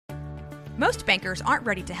Most bankers aren't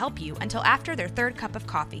ready to help you until after their third cup of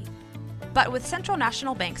coffee. But with Central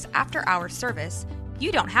National Bank's after-hours service,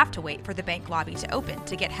 you don't have to wait for the bank lobby to open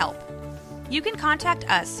to get help. You can contact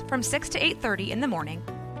us from 6 to 8:30 in the morning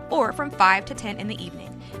or from 5 to 10 in the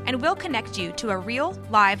evening, and we'll connect you to a real,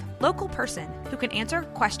 live, local person who can answer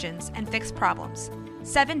questions and fix problems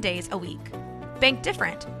 7 days a week. Bank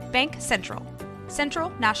different. Bank Central. Central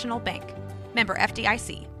National Bank. Member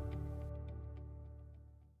FDIC.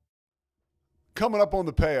 Coming up on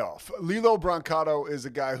the payoff, Lillo Brancato is a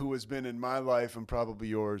guy who has been in my life and probably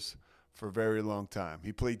yours for a very long time.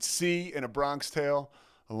 He played C in A Bronx Tale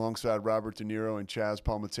alongside Robert De Niro and Chaz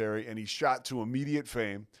Palminteri, and he shot to immediate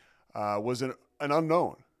fame. Was an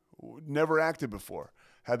unknown, never acted before,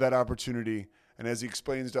 had that opportunity, and as he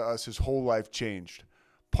explains to us, his whole life changed.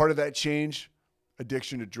 Part of that change,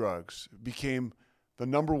 addiction to drugs, became the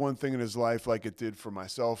number one thing in his life, like it did for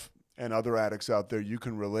myself and other addicts out there. You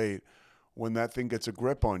can relate. When that thing gets a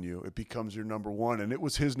grip on you, it becomes your number one, and it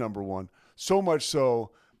was his number one, so much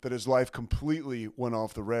so that his life completely went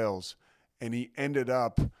off the rails, and he ended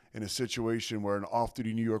up in a situation where an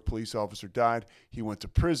off-duty New York police officer died. He went to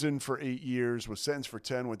prison for 8 years, was sentenced for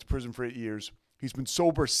 10, went to prison for 8 years. He's been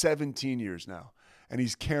sober 17 years now, and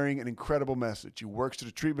he's carrying an incredible message. He works at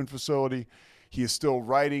a treatment facility. He is still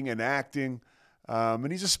writing and acting, and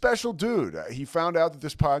he's a special dude. He found out that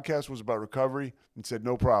this podcast was about recovery and said,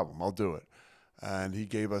 no problem, I'll do it. And he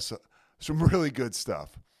gave us some really good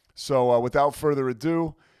stuff. So without further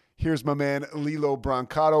ado, here's my man Lillo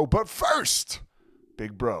Brancato. But first,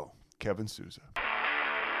 big bro, Kevin Souza.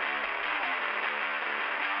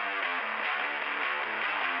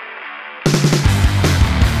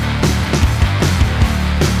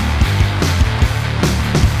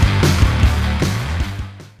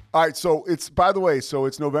 All right, so it's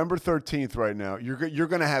November 13th right now. You're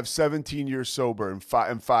going to have 17 years sober in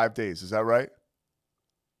 5 days. Is that right?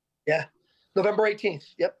 Yeah, November 18th.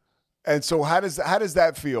 Yep. And so how does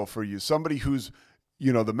that feel for you? Somebody who's,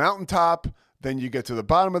 the mountaintop, then you get to the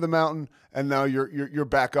bottom of the mountain, and now you're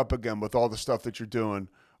back up again with all the stuff that you're doing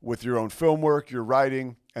with your own film work, your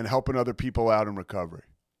writing, and helping other people out in recovery.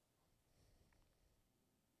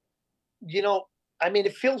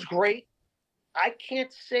 It feels great. I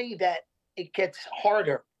can't say that it gets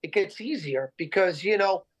harder. It gets easier because,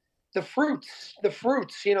 the fruits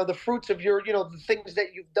of your, the things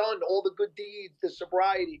that you've done, all the good deeds, the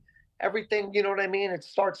sobriety, everything, you know what I mean? It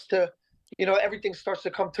starts to, everything starts to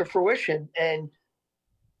come to fruition. And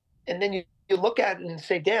then you look at it and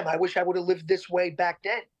say, damn, I wish I would have lived this way back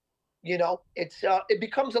then. It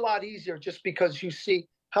becomes a lot easier just because you see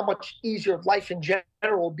how much easier life in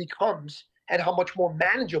general becomes and how much more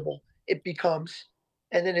manageable it becomes.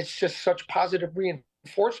 And then it's just such positive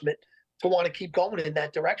reinforcement to want to keep going in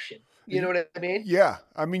that direction. You know what I mean? Yeah.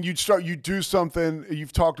 I mean, you do something,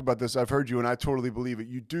 you've talked about this, I've heard you, and I totally believe it.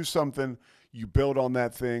 You do something, you build on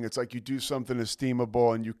that thing. It's like you do something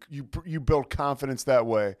esteemable, and you build confidence that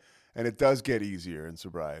way, and it does get easier in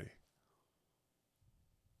sobriety.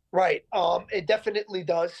 Right. It definitely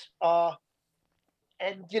does.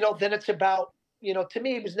 And, then it's about, to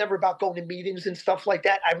me, it was never about going to meetings and stuff like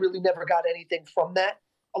that. I really never got anything from that.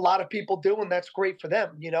 A lot of people do, and that's great for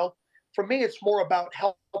them, For me, it's more about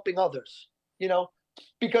helping others,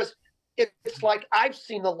 because it's like I've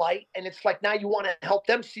seen the light, and it's like now you want to help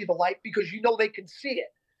them see the light because they can see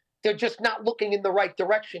it. They're just not looking in the right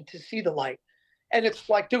direction to see the light. And it's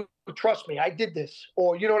like, dude, trust me, I did this.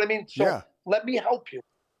 Or, you know what I mean? So Let me help you.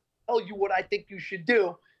 Tell you what I think you should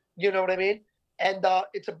do. You know what I mean? And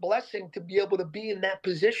it's a blessing to be able to be in that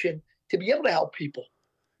position, to be able to help people.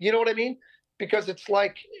 You know what I mean? Because it's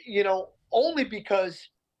like, only because,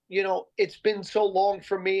 it's been so long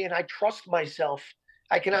for me and I trust myself.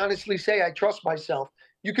 I can honestly say I trust myself.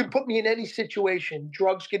 You can put me in any situation.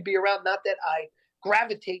 Drugs can be around. Not that I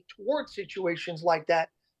gravitate towards situations like that,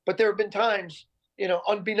 but there have been times,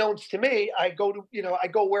 unbeknownst to me, I go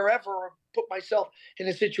wherever or put myself in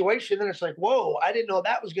a situation and it's like, whoa, I didn't know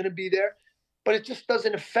that was going to be there. But it just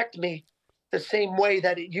doesn't affect me the same way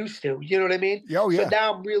that it used to. You know what I mean? Oh, yeah. So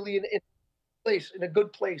now I'm really in a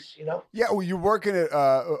good place, Yeah, well, you're working at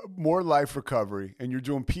More Life Recovery, and you're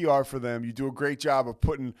doing PR for them. You do a great job of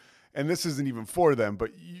putting, and this isn't even for them,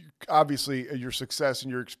 but obviously your success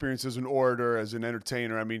and your experience as an orator, as an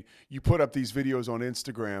entertainer. I mean, you put up these videos on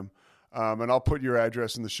Instagram, and I'll put your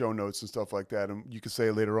address in the show notes and stuff like that, and you can say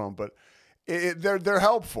it later on, but they're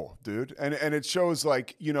helpful, dude. And it shows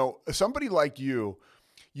like, somebody like you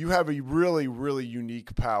have a really, really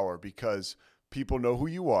unique power because people know who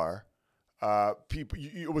you are.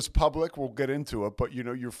 It was public. We'll get into it, but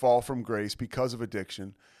your fall from grace because of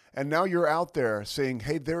addiction. And now you're out there saying,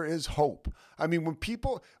 hey, there is hope. I mean, when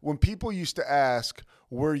people used to ask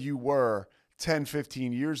where you were 10,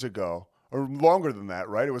 15 years ago, or longer than that,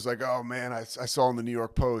 right? It was like, oh man, I saw in the New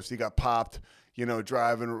York Post, he got popped,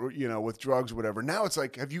 driving, with drugs or whatever. Now it's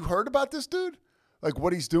like, have you heard about this dude? Like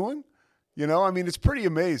what he's doing? I mean, it's pretty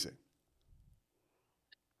amazing.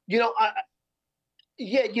 Yeah,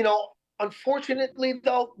 unfortunately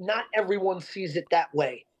though, not everyone sees it that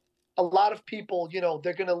way. A lot of people,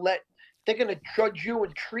 they're going to judge you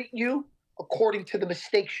and treat you according to the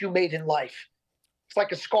mistakes you made in life. It's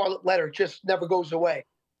like a scarlet letter, just never goes away.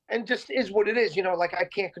 And just is what it is, like I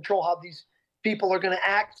can't control how these people are going to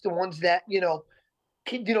act, the ones that,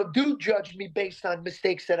 do judge me based on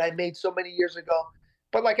mistakes that I made so many years ago.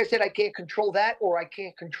 But like I said, I can't control that or I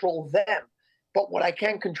can't control them. But what I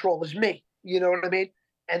can control is me. You know what I mean?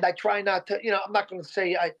 And I try not to, I'm not going to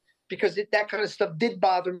say because that kind of stuff did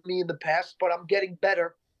bother me in the past, but I'm getting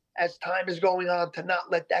better as time is going on to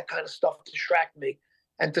not let that kind of stuff distract me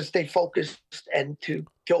and to stay focused and to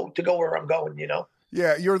go where I'm going,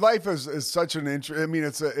 Yeah, your life is such an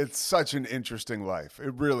it's such an interesting life.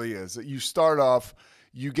 It really is. You start off,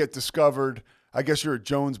 you get discovered. I guess you're at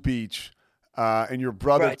Jones Beach, and your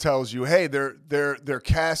brother tells you, "Hey, they're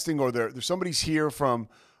casting, or there's somebody's here from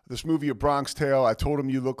this movie, A Bronx Tale. I told him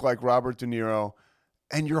you look like Robert De Niro,"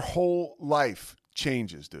 and your whole life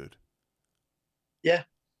changes, dude. Yeah,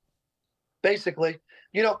 basically,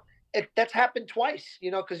 that's happened twice.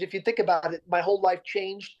 Because if you think about it, my whole life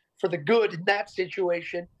changed for the good in that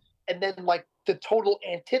situation. And then like the total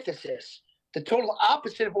antithesis, the total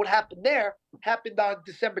opposite of what happened there happened on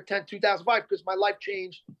December 10th, 2005, because my life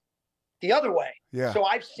changed the other way. Yeah. So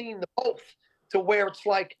I've seen the both to where it's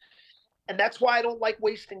like, and that's why I don't like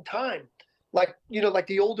wasting time. Like, like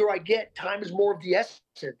the older I get, time is more of the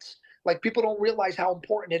essence. Like people don't realize how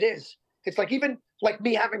important it is. It's like, even like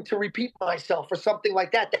me having to repeat myself or something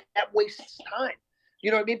like that wastes time.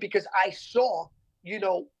 You know what I mean? Because I saw,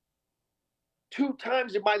 2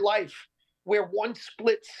 times in my life where one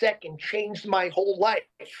split second changed my whole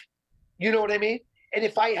life. You know what I mean? And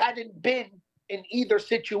if I hadn't been in either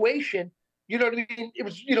situation, you know what I mean? It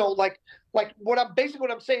was, like what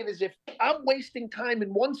I'm saying is if I'm wasting time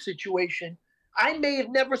in one situation, I may have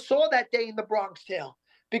never saw that day in the Bronx Tale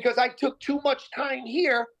because I took too much time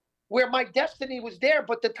here where my destiny was there,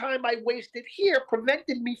 but the time I wasted here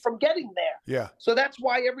prevented me from getting there. Yeah. So that's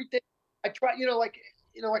why everything I try,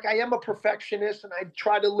 like I am a perfectionist and I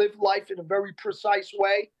try to live life in a very precise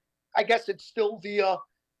way. I guess it's still the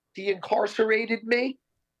incarcerated me,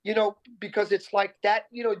 because it's like that,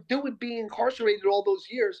 being incarcerated all those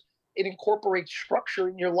years, it incorporates structure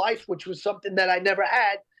in your life, which was something that I never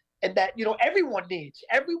had. And that, everyone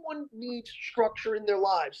needs structure in their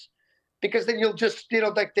lives, because then you'll just,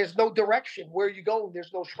 like there's no direction where you go.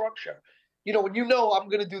 There's no structure. When I'm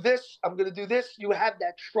going to do this, you have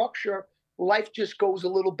that structure. Life just goes a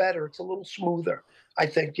little better. It's a little smoother, I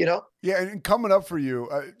think, Yeah, and coming up for you,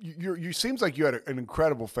 you seems like you had an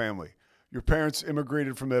incredible family. Your parents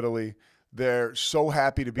immigrated from Italy. They're so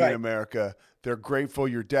happy to be in America. They're grateful.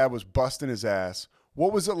 Your dad was busting his ass.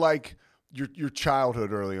 What was it like your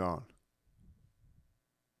childhood early on?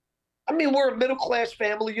 I mean, we're a middle-class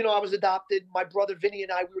family. I was adopted. My brother Vinny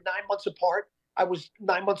and I, we were 9 months apart. I was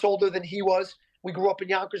 9 months older than he was. We grew up in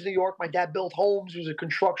Yonkers, New York. My dad built homes. He was a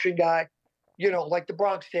construction guy. Like the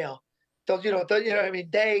Bronx Tale. Those, I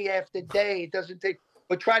mean, day after day, it doesn't take,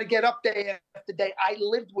 but try to get up day after day. I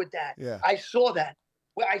lived with that. Yeah. I saw that.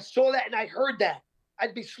 I saw that and I heard that.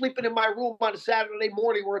 I'd be sleeping in my room on a Saturday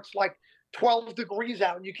morning where it's like 12 degrees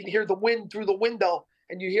out and you can hear the wind through the window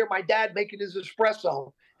and you hear my dad making his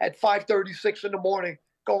espresso at 5:36 in the morning,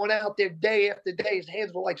 going out there day after day. His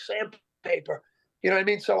hands were like sandpaper. You know what I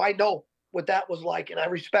mean? So I know what that was like and I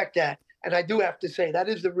respect that. And I do have to say that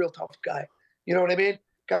is the real tough guy. You know what I mean?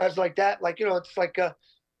 Guys like that, like, it's like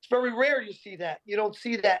it's very rare you see that. You don't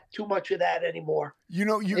see that too much of that anymore. You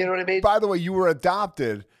know what I mean? By the way, you were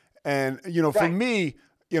adopted, and for me,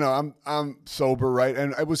 I'm sober, right?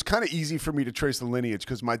 And it was kind of easy for me to trace the lineage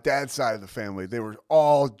because my dad's side of the family, they were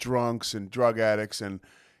all drunks and drug addicts, and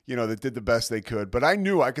they did the best they could. But I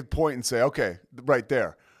knew I could point and say, okay, right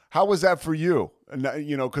there. How was that for you? And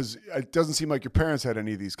because it doesn't seem like your parents had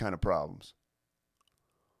any of these kind of problems.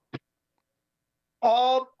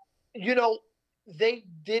 They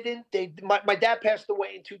didn't. My dad passed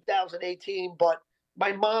away in 2018, but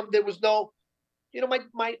my mom, there was no,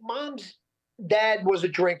 my mom's dad was a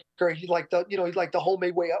drinker. He liked the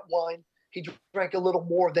homemade wine. He drank a little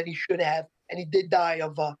more than he should have, and he did die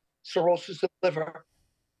of cirrhosis of liver.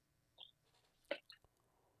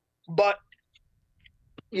 But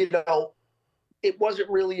it wasn't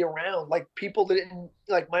really around. Like people that didn't,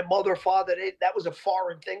 like my mother, father, that was a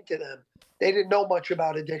foreign thing to them. They didn't know much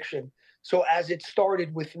about addiction. So as it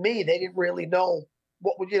started with me, they didn't really know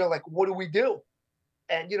what would, like, what do we do?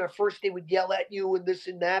 And, first they would yell at you and this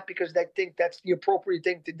and that because they think that's the appropriate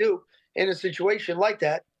thing to do in a situation like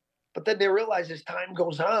that. But then they realize as time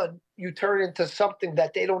goes on, you turn into something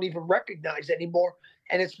that they don't even recognize anymore.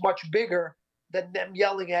 And it's much bigger than them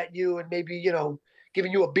yelling at you and maybe,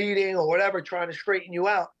 giving you a beating or whatever, trying to straighten you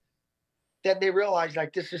out. Then they realize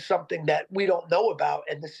like this is something that we don't know about.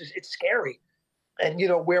 And it's scary. And,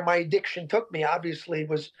 where my addiction took me, obviously,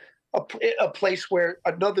 was a place where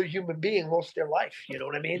another human being lost their life. You know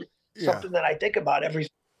what I mean? Yeah. Something that I think about every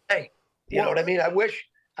day. You know what I mean? I wish,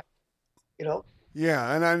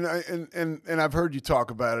 Yeah, and I've heard you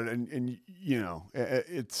talk about it, and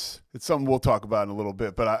it's something we'll talk about in a little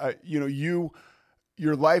bit. But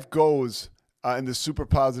your life goes in this super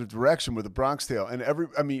positive direction with the Bronx Tale,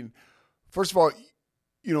 and first of all,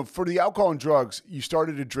 for the alcohol and drugs, you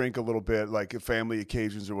started to drink a little bit, like at family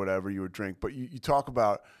occasions or whatever you would drink. But you talk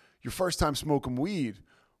about your first time smoking weed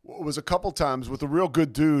was a couple times with a real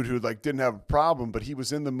good dude who like didn't have a problem, but he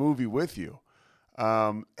was in the movie with you,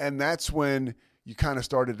 and that's when you kind of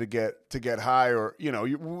started to get high, or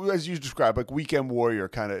as you described, like weekend warrior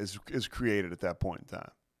kind of is created at that point in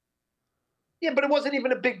time. Yeah, but it wasn't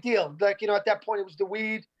even a big deal. Like at that point, it was the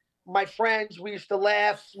weed. My friends, we used to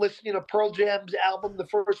laugh, listen to Pearl Jam's album. The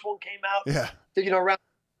first one came out, around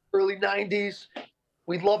early '90s.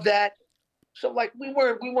 We loved that. So like we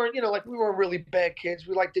weren't really bad kids.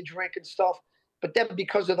 We liked to drink and stuff. But then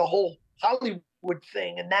because of the whole Hollywood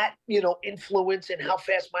thing and that influence and how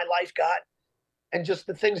fast my life got, and just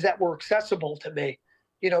the things that were accessible to me,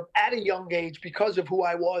 at a young age because of who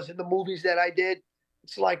I was and the movies that I did,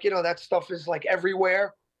 it's like that stuff is like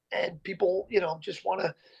everywhere, and people just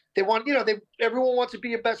everyone wants to be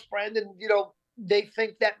your best friend, and they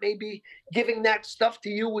think that maybe giving that stuff to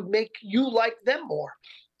you would make you like them more,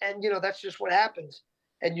 and that's just what happens.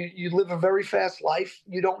 And you live a very fast life.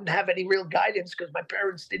 You don't have any real guidance because my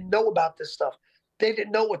parents didn't know about this stuff. They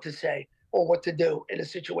didn't know what to say or what to do in a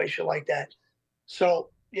situation like that. So,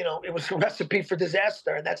 it was a recipe for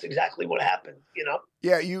disaster, and that's exactly what happened,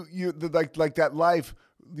 Yeah, like that life,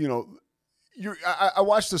 I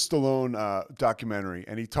watched the Stallone documentary,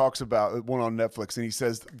 and he talks about one on Netflix, and he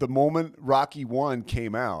says the moment Rocky 1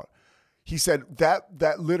 came out, he said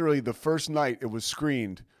that literally the first night it was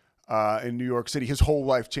screened in New York City, his whole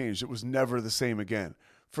life changed. It was never the same again.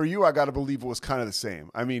 For you, I got to believe it was kind of the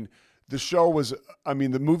same. I mean,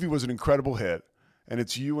 the movie was an incredible hit. And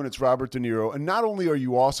it's you and it's Robert De Niro. And not only are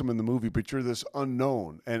you awesome in the movie, but you're this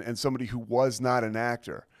unknown and somebody who was not an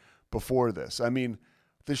actor before this. I mean,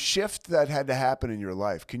 the shift that had to happen in your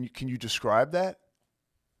life, can you describe that?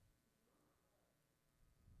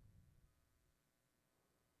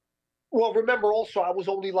 Well, remember also, I was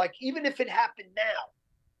only like, even if it happened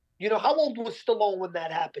now, how old was Stallone when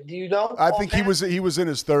that happened? Do you know? I think he was in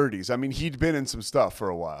his 30s. I mean, he'd been in some stuff for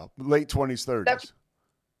a while, late 20s, 30s.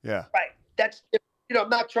 Yeah. Right. That's I'm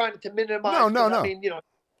not trying to minimize. No. I mean,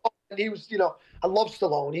 he was, I love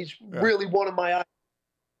Stallone. He's really one of my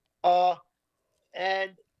idols.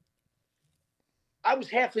 And I was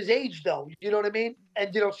half his age, though. You know what I mean?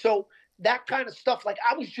 And so that kind of stuff. Like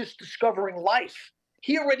I was just discovering life.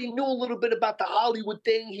 He already knew a little bit about the Hollywood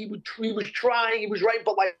thing. He was trying. He was right,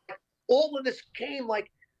 but like all of this came like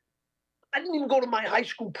I didn't even go to my high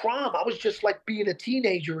school prom. I was just like being a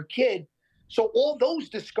teenager, a kid. So all those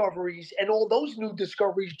discoveries and all those new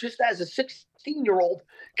discoveries, just as a 16-year-old,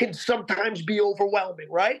 can sometimes be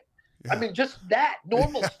overwhelming, right? Yeah. I mean, just that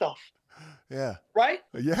normal stuff. Yeah. Right?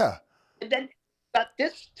 Yeah. And then got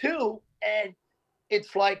this too, and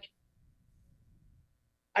it's like,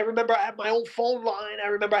 I remember I had my own phone line. I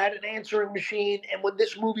remember I had an answering machine, and when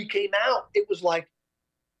this movie came out, it was like,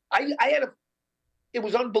 it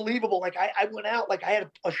was unbelievable. Like I went out, like I had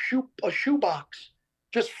a shoebox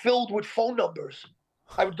just filled with phone numbers.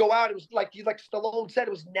 I would go out. It was like Stallone said,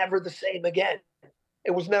 it was never the same again.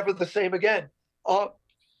 It was never the same again.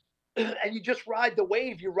 And you just ride the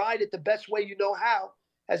wave. You ride it the best way you know how.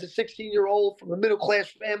 As a 16-year-old from a middle-class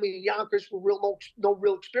family in Yonkers with no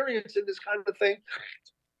real experience in this kind of thing.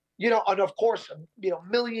 And of course,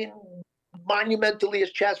 million monumentally,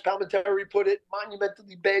 as Chaz Palminteri put it,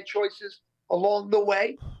 monumentally bad choices along the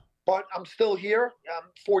way. But I'm still here. I'm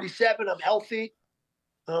 47. I'm healthy.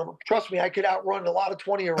 Trust me, I could outrun a lot of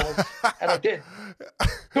 20-year-olds, and I did.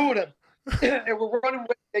 Two of them. They were running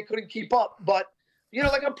away. They couldn't keep up. But,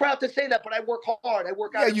 like I'm proud to say that, but I work hard. I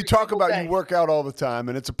work out. Yeah, you talk about you work out all the time,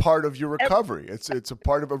 and it's a part of your recovery. It's a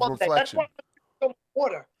part of a reflection. so much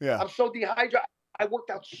water. Yeah. I'm so dehydrated. I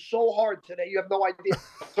worked out so hard today. You have no idea.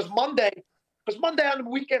 Because Monday on the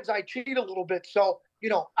weekends, I cheat a little bit. So,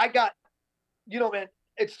 I got, man,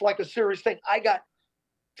 it's like a serious thing. I got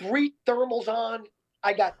 3 thermals on.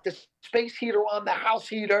 I got the space heater on, the house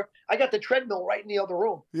heater. I got the treadmill right in the other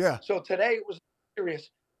room. Yeah. So today it was serious.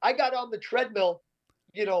 I got on the treadmill,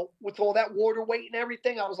 with all that water weight and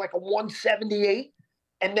everything. I was like a 178.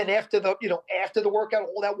 And then after the workout,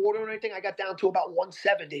 all that water and everything, I got down to about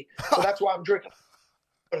 170. So that's why I'm drinking.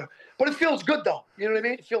 But it feels good though. You know what I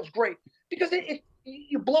mean? It feels great because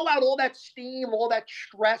you blow out all that steam, all that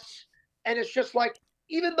stress, and it's just like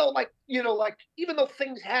even though even though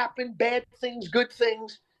things happen, bad things, good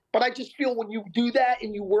things, but I just feel when you do that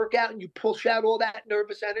and you work out and you push out all that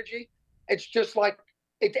nervous energy, it's just like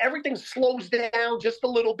everything slows down just a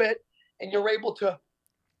little bit, and you're able to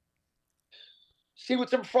see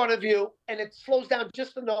what's in front of you, and it slows down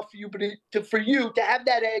just enough for you to have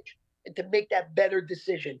that edge and to make that better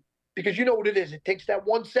decision. Because you know what it is. It takes that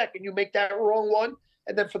 1 second, you make that wrong one,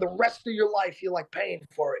 and then for the rest of your life, you're like paying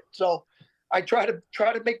for it. So I try to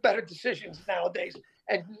make better decisions nowadays.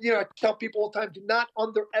 And I tell people all the time, do not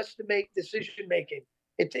underestimate decision making.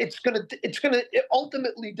 It's gonna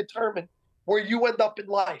ultimately determine where you end up in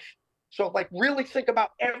life. So like really think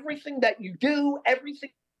about everything that you do,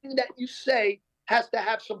 everything that you say has to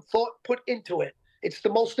have some thought put into it. It's the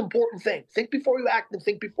most important thing. Think before you act and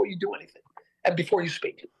think before you do anything and before you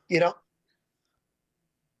speak,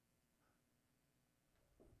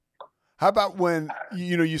 How about when,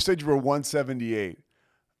 you said you were 178,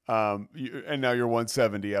 and now you're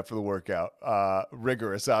 170 after the workout,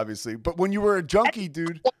 rigorous, obviously. But when you were a junkie,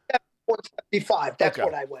 dude. 175, that's okay.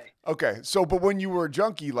 what I weigh. Okay. So, but when you were a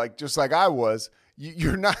junkie, just like I was,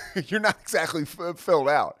 you're not exactly filled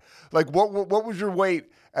out. Like what was your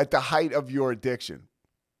weight at the height of your addiction?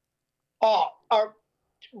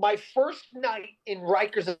 My first night in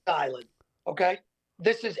Rikers Island, okay?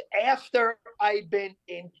 This is after I'd been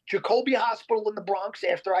in Jacoby Hospital in the Bronx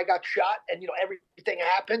after I got shot and, everything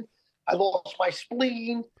happened. I lost my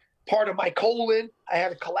spleen, part of my colon. I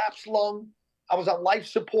had a collapsed lung. I was on life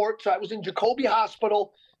support. So I was in Jacoby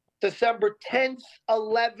Hospital December 10th,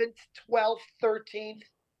 11th, 12th, 13th.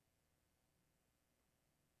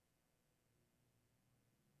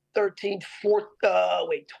 13th, 4th,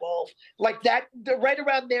 12, like that, right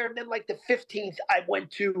around there. And then like the 15th, I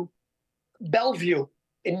went to Bellevue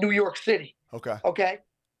in New York City. Okay. Okay.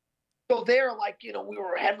 So there, we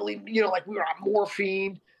were heavily, we were on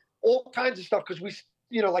morphine, all kinds of stuff. Cause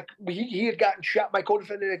he had gotten shot. My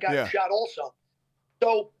co-defendant had gotten shot also.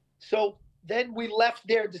 So then we left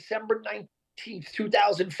there December 19th,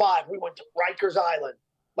 2005. We went to Rikers Island,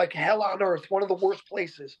 like hell on earth, one of the worst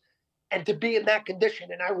places. And to be in that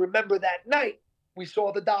condition. And I remember that night we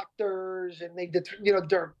saw the doctors and they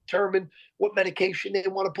determined what medication they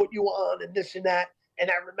want to put you on and this and that.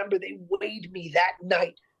 And I remember they weighed me that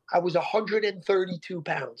night. I was 132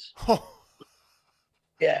 pounds.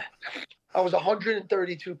 Yeah, I was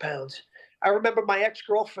 132 pounds. I remember my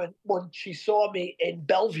ex-girlfriend when she saw me in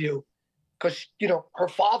Bellevue, because, her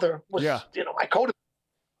father was, my co-defendant.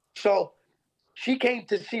 So she came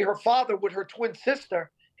to see her father with her twin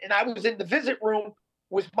sister. And I was in the visit room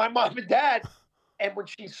with my mom and dad. And when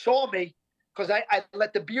she saw me, because I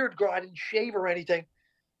let the beard grow, I didn't shave or anything.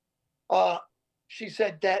 She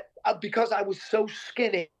said that because I was so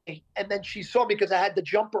skinny, and then she saw me because I had the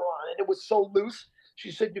jumper on and it was so loose. She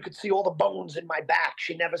said you could see all the bones in my back.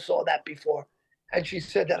 She never saw that before. And she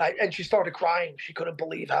said that and she started crying. She couldn't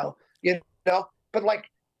believe how, but like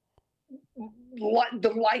the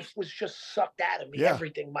life was just sucked out of me. Yeah.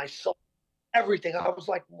 Everything, my soul. Everything. I was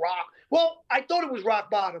like rock. Well, I thought it was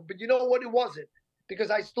rock bottom, but you know what? It wasn't,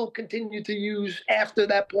 because I still continued to use after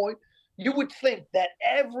that point. You would think that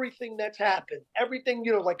everything that's happened, everything,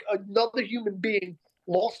 like another human being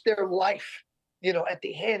lost their life, at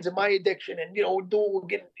the hands of my addiction, and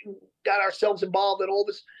got ourselves involved in all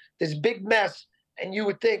this big mess. And you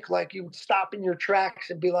would think like you would stop in your tracks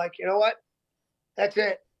and be like, you know what? That's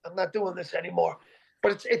it. I'm not doing this anymore.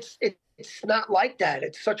 But it's not like that.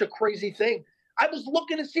 It's such a crazy thing. I was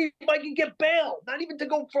looking to see if I could get bail, not even to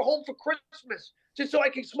go home for Christmas, just so I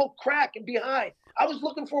could smoke crack and be high. I was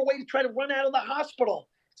looking for a way to try to run out of the hospital.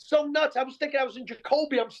 So nuts. I was thinking I was in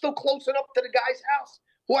Jacoby. I'm still close enough to the guy's house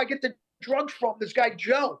who I get the drugs from, this guy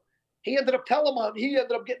Joe. He ended up getting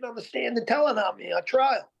on the stand and telling on me on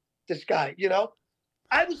trial, this guy,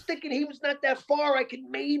 I was thinking he was not that far. I could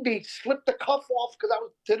maybe slip the cuff off because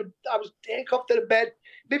I was handcuffed to the bed.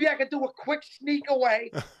 Maybe I could do a quick sneak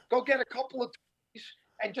away, go get a couple of toys,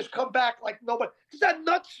 and just come back like nobody. Is that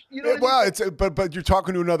nuts? You know what well, I mean? it's but you're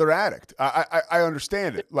talking to another addict. I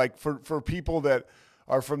understand it. Like for people that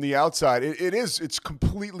are from the outside, it's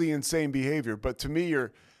completely insane behavior. But to me,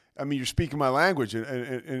 you're speaking my language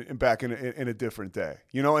and back in a different day,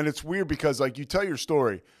 you know. And it's weird because like you tell your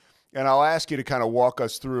story, and I'll ask you to kind of walk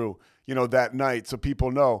us through, you know, that night so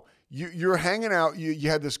people know you're hanging out. You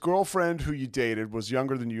had this girlfriend who you dated, was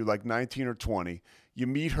younger than you, like 19 or 20. You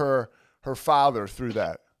meet her father through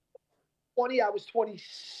that. 20. I was 20.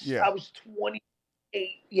 Yeah. I was 28.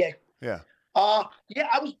 Yeah. Yeah. Yeah.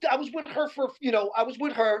 I was with her for, you know, I was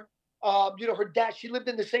with her. You know, her dad. She lived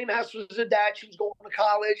in the same house as her dad. She was going to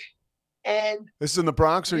college, and This is in the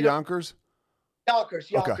Bronx or Yonkers? Yonkers.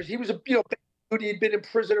 Okay. He was a he had been in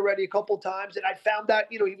prison already a couple of times, and I found out,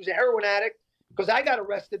 you know, he was a heroin addict because I got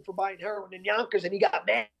arrested for buying heroin in Yonkers, and he got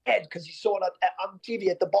mad because he saw it on TV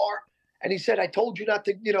at the bar, and he said, "I told you not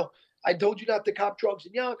to, you know, I told you not to cop drugs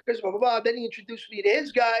in Yonkers." Blah blah blah. Then he introduced me to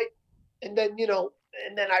his guy, and then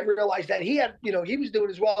and then I realized that he had, you know, he was doing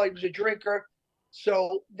as well. He was a drinker.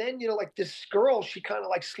 So then, you know, like this girl, she kind of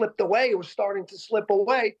like slipped away, or was starting to slip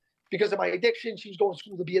away because of my addiction. She was going to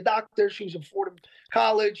school to be a doctor. She was in Fordham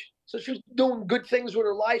College. So she was doing good things with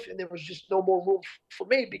her life. And there was just no more room for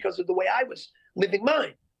me because of the way I was living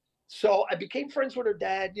mine. So I became friends with her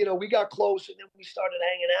dad. You know, we got close, and then we started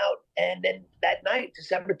hanging out. And then that night,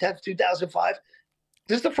 December 10th, 2005,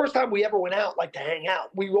 this is the first time we ever went out, like to hang out.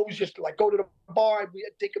 We always just like go to the bar. We'd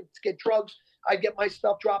take him to get drugs. I'd get my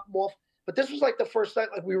stuff, drop him off. But this was like the first time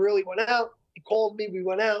like we really went out. He called me, we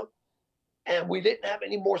went out, and we didn't have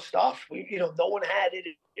any more stuff. We, you know, no one had it.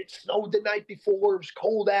 It snowed the night before. It was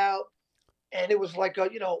cold out, and it was like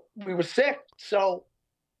you know, we were sick. So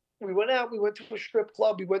we went out. We went to a strip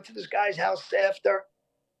club. We went to this guy's house after.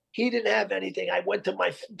 He didn't have anything. I went to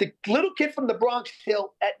the little kid from the Bronx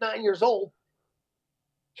Hill at 9 years old.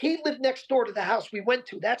 He lived next door to the house we went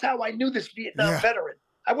to. That's how I knew this Vietnam veteran.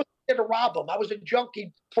 I wasn't there to rob him. I was a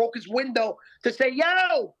junkie, broke his window to say,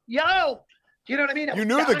 yo. You know what I mean? You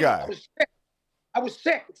knew the guy. I was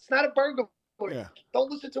sick. It's not a burglary. Yeah.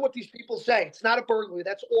 Don't listen to what these people say. It's not a burglary.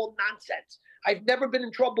 That's all nonsense. I've never been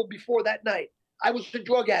in trouble before that night. I was a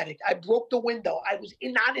drug addict. I broke the window. I was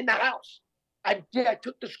not in the house. I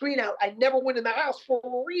took the screen out. I never went in the house for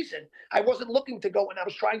a reason. I wasn't looking to go, and I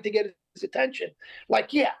was trying to get his attention.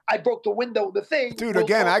 Like, yeah, I broke the window, the thing. Dude,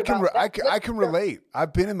 again, I can relate.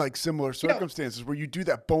 I've been in like similar circumstances where you do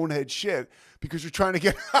that bonehead shit because you're trying to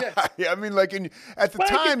get high. I mean, like at the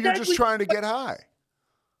time, you're just trying to get high.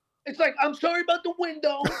 It's like, I'm sorry about the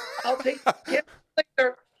window. I'll take care of it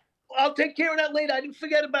later. I'll take care of that later. I didn't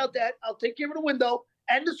forget about that. I'll take care of the window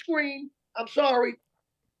and the screen. I'm sorry.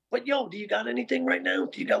 But, yo, do you got anything right now?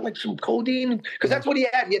 Do you got, like, some codeine? Because that's what he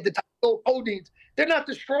had. He had the typical codeines. They're not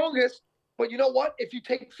the strongest, but you know what? If you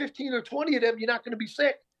take 15 or 20 of them, you're not going to be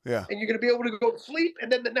sick. Yeah. And you're going to be able to go to sleep,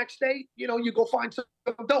 and then the next day, you know, you go find some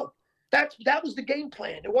dope. That was the game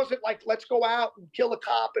plan. It wasn't like, let's go out and kill a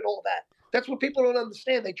cop and all that. That's what people don't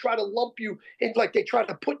understand. They try to lump you in, like they try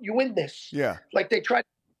to put you in this. Yeah. Like they try to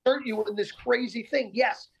hurt you in this crazy thing.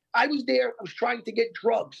 Yes, I was there. I was trying to get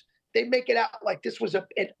drugs. They make it out like this was a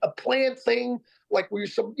planned thing, like we were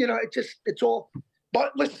some, you know, it's all.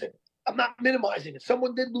 But listen, I'm not minimizing it.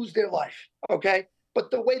 Someone did lose their life, okay?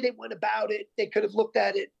 But the way they went about it, they could have looked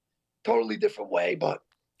at it totally different way. But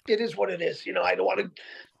it is what it is. You know, I don't want to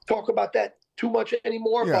talk about that too much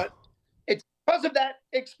anymore. Yeah. But it's because of that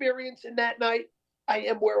experience in that night, I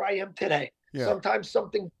am where I am today. Yeah. Sometimes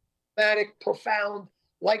something dramatic, profound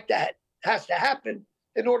like that has to happen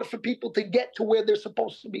in order for people to get to where they're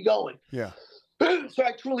supposed to be going. Yeah. So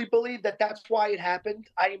I truly believe that that's why it happened.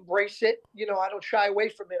 I embrace it. You know, I don't shy away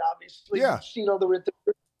from it, obviously. Yeah. You know,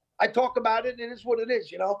 I talk about it, and it is what it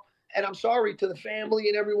is, you know. And I'm sorry to the family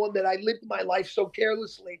and everyone that I lived my life so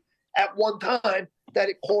carelessly at one time that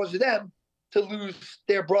it caused them to lose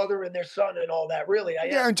their brother and their son and all that. Really,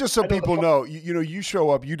 and just so people know, you know, you show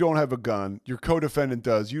up, you don't have a gun, your co-defendant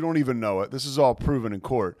does, you don't even know it. This is all proven in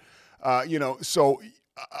court. You know, so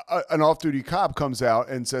an off-duty cop comes out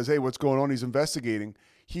and says, "Hey, what's going on?" He's investigating.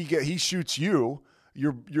 He shoots you.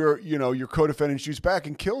 Your co-defendant shoots back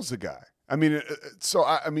and kills the guy. I mean,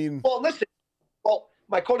 I mean. Well, listen. Well,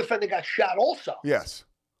 my co-defendant got shot also. Yes.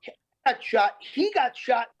 He got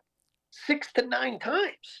shot 6 to 9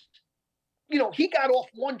 times. You know, he got off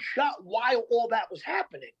one shot while all that was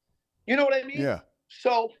happening. You know what I mean? Yeah.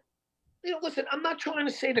 So, you know, listen, I'm not trying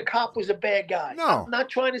to say the cop was a bad guy. No. I'm not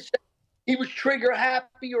trying to say he was trigger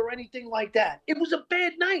happy or anything like that. It was a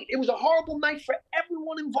bad night. It was a horrible night for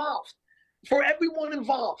everyone involved.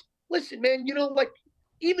 Listen, man, you know, like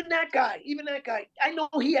even that guy, I know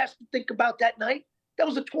he has to think about that night. That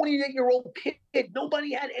was a 28-year-old kid.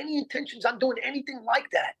 Nobody had any intentions on doing anything like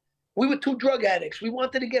that. We were two drug addicts. We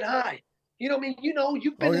wanted to get high. You know what I mean? You know,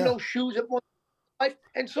 you've been in those shoes at one life,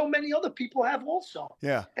 and so many other people have also.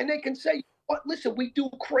 Yeah. And they can say, "What? Listen, we do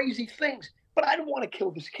crazy things, but I didn't want to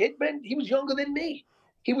kill this kid, man. He was younger than me.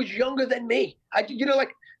 He was younger than me.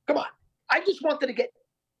 Like, come on. I just wanted to get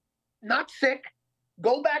not sick,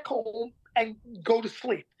 go back home, and go to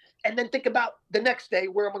sleep, and then think about the next day,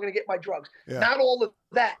 where am I going to get my drugs? Yeah. Not all of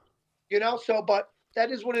that, you know. So, but that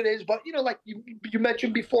is what it is. But you know, like you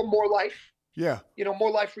mentioned before, More Life. Yeah. You know, More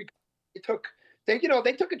Life. They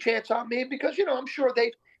took a chance on me because, you know, I'm sure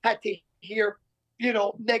they had to hear, you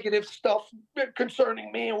know, negative stuff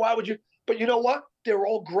concerning me. And why would you? But you know what? They're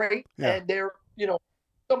all great. Yeah. And they're, you know,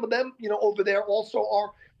 some of them, you know, over there also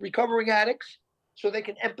are recovering addicts. So they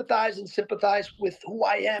can empathize and sympathize with who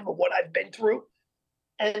I am and what I've been through.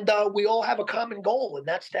 And we all have a common goal, and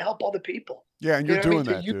that's to help other people. Yeah, and you're doing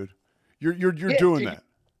that, dude. You're doing that.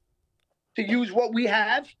 To use what we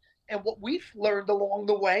have and what we've learned along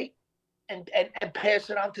the way, and pass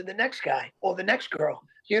it on to the next guy or the next girl.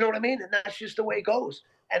 You know what I mean? And that's just the way it goes.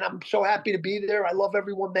 And I'm so happy to be there. I love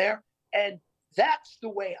everyone there. And that's the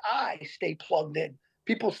way I stay plugged in.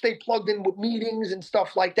 People stay plugged in with meetings and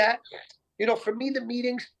stuff like that. You know, for me, the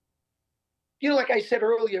meetings, you know, like I said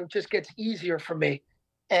earlier, it just gets easier for me.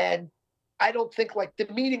 And I don't think, like, the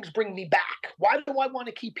meetings bring me back. Why do I want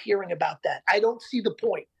to keep hearing about that? I don't see the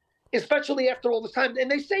point, especially after all this time. And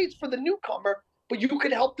they say it's for the newcomer, but you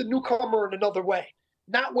can help the newcomer in another way,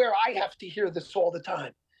 not where I have to hear this all the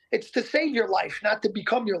time. It's to save your life, not to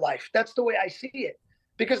become your life. That's the way I see it,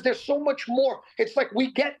 because there's so much more. It's like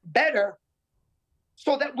we get better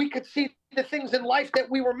so that we could see the things in life that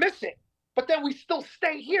we were missing, but then we still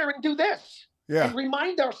stay here and do this and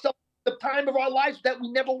remind ourselves the time of our lives that we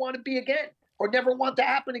never want to be again or never want to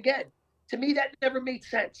happen again. To me, that never made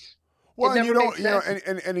sense. Well,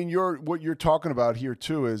 and and in what you're talking about here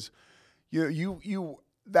too is, you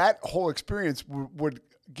that whole experience would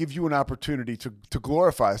give you an opportunity to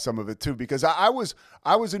glorify some of it too, because I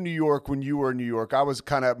was in New York when you were in New York. I was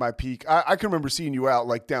kind of at my peak. I can remember seeing you out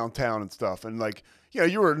like downtown and stuff, and like, you know,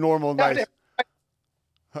 you were a normal, nice.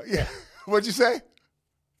 Yeah. What'd you say?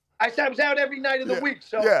 I said I was out every night of the week.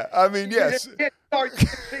 So yeah, I mean, yes.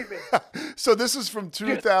 See me. So this is from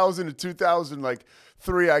 2000 to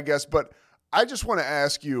 2003, I guess. But I just want to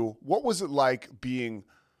ask you, what was it like being,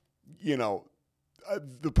 you know,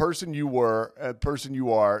 the person you were, the person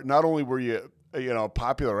you are? Not only were you, you know, a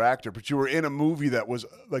popular actor, but you were in a movie that was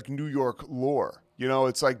like New York lore. You know,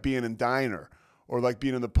 it's like being in Diner or like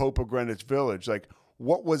being in the Pope of Greenwich Village. Like,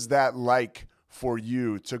 what was that like for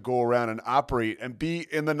you to go around and operate and be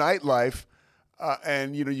in the nightlife?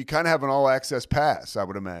 And, you know, you kind of have an all-access pass, I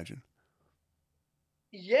would imagine.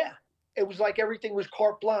 Yeah. It was like everything was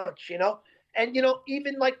carte blanche, you know? And, you know,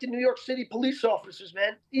 even like the New York City police officers,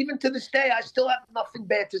 man, even to this day, I still have nothing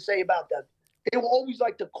bad to say about them. They were always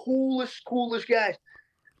like the coolest guys.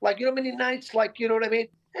 Like, you know how many nights, like, you know what I mean?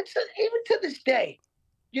 And so, even to this day,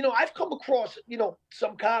 you know, I've come across, you know,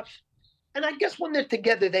 some cops, and I guess when they're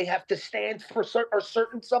together, they have to stand for a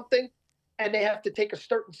certain something, and they have to take a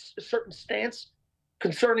certain stance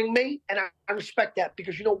concerning me. And I respect that,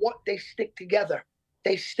 because you know what? They stick together.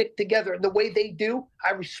 They stick together. And the way they do,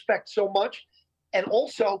 I respect so much. And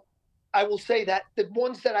also, I will say that the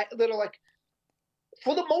ones that are like,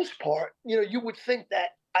 for the most part, you know, you would think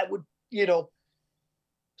that I would, you know,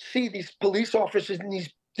 see these police officers and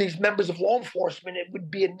these members of law enforcement, it would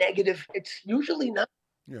be a negative. It's usually not.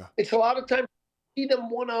 Yeah. It's a lot of times, see them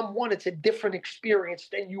one-on-one, it's a different experience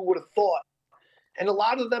than you would have thought. And a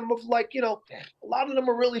lot of them are like, you know, a lot of them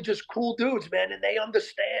are really just cool dudes, man, and they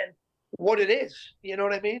understand what it is. You know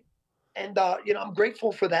what I mean? And, you know, I'm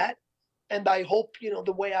grateful for that. And I hope, you know,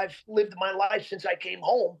 the way I've lived my life since I came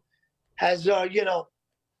home has, you know,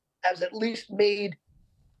 has at least made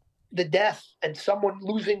the death and someone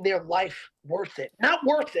losing their life worth it. Not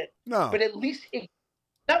worth it, no, but at least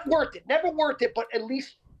not worth it, never worth it, but at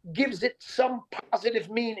least gives it some positive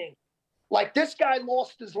meaning. Like, this guy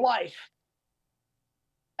lost his life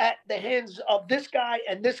at the hands of this guy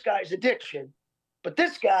and this guy's addiction, but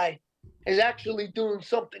this guy is actually doing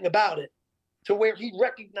something about it, to where he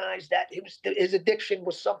recognized that his addiction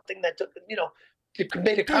was something that took, you know,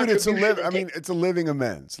 made a contribution. Dude, it's a living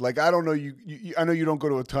amends. Like, I don't know, I know you don't go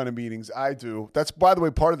to a ton of meetings. I do. That's, by the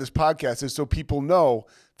way, part of this podcast is so people know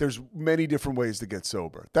there's many different ways to get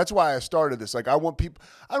sober. That's why I started this. Like, I don't want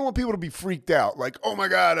people to be freaked out. Like, oh my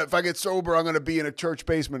God, if I get sober, I'm going to be in a church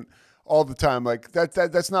basement all the time. Like,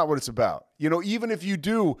 that's not what it's about. You know, even if you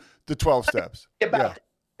do the 12 steps. It's about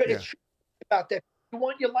that. You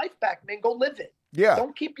want your life back, man, go live it. Yeah.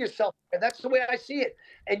 Don't keep yourself there. That's the way I see it.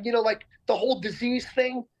 And, like the whole disease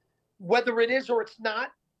thing, whether it is or it's not,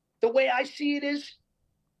 the way I see it is,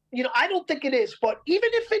 I don't think it is, but even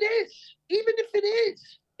if it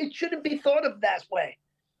is, it shouldn't be thought of that way.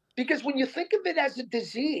 Because when you think of it as a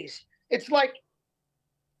disease, it's like,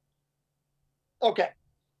 okay,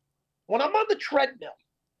 when I'm on the treadmill,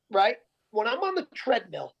 right? When I'm on the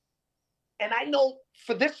treadmill and I know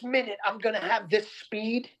for this minute I'm going to have this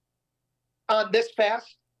speed on this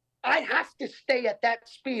fast, I have to stay at that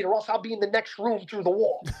speed or else I'll be in the next room through the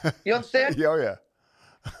wall. You understand? Oh, yeah.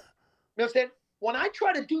 You understand? When I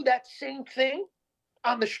try to do that same thing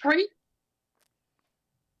on the street,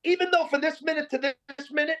 even though for this minute to this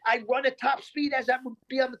minute I run at top speed as I would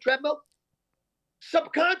be on the treadmill,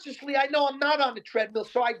 subconsciously I know I'm not on the treadmill,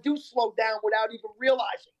 so I do slow down without even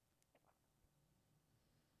realizing.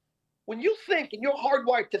 When you think, and you're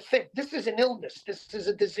hardwired to think, this is an illness, this is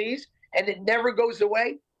a disease, and it never goes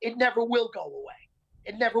away, it never will go away.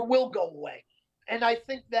 It never will go away. And I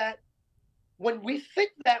think that when we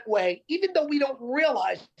think that way, even though we don't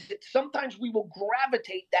realize it, sometimes we will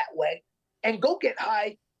gravitate that way and go get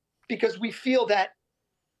high because we feel that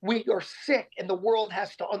we are sick and the world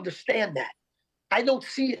has to understand that. I don't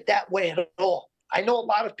see it that way at all. I know a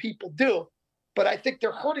lot of people do, but I think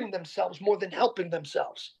they're hurting themselves more than helping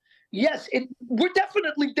themselves. Yes, we're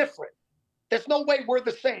definitely different. There's no way we're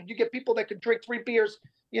the same. You get people that can drink 3 beers,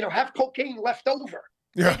 have cocaine left over.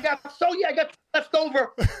 Yeah. I got left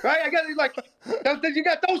over, right? I got you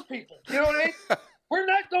got those people. You know what I mean? We're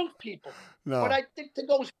not those people. No. But I think to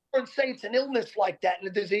go and say it's an illness like that and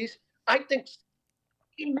a disease, I think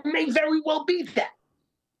it may very well be that.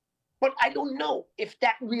 But I don't know if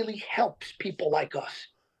that really helps people like us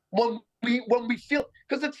when we feel,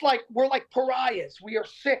 because it's like we're like pariahs. We are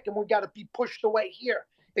sick and we got to be pushed away here.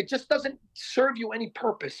 It just doesn't serve you any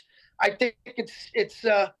purpose. I think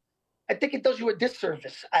I think it does you a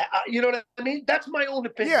disservice. You know what I mean? That's my own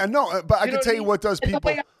opinion. Yeah, no, but I can tell you what does It's the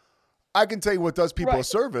people. way I can tell you what does people a Right.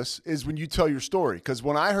 service is when you tell your story. Because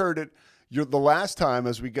when I heard it, the last time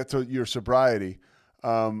as we get to your sobriety,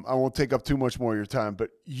 I won't take up too much more of your time.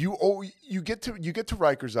 But you get to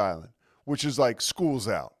Rikers Island, which is like school's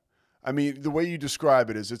out. I mean, the way you describe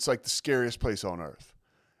it is it's like the scariest place on earth,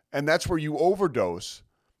 and that's where you overdose,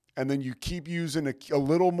 and then you keep using a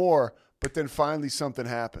little more, but then finally something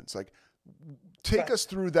happens. Like, take Right. us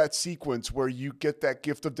through that sequence where you get that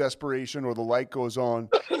gift of desperation, or the light goes on,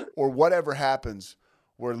 or whatever happens,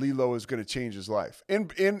 where Lillo is going to change his life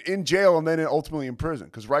in jail and then ultimately in prison,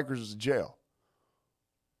 because Rikers is a jail.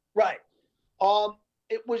 Right.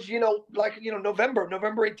 It was,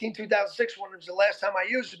 November 18, 2006, when it was the last time I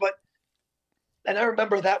used it. And I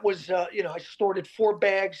remember that was, I stored it 4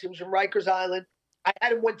 bags. It was in Rikers Island. I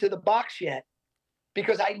hadn't went to the box yet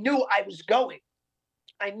because I knew I was going.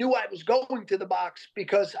 I knew I was going to the box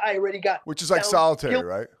because I already got. Which is like solitary,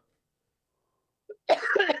 right?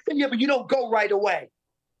 Yeah, but you don't go right away.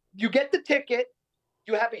 You get the ticket,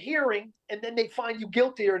 you have a hearing, and then they find you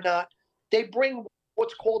guilty or not. They bring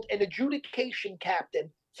what's called an adjudication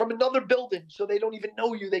captain from another building, so they don't even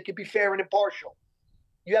know you. They could be fair and impartial.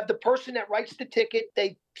 You have the person that writes the ticket.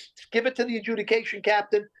 They give it to the adjudication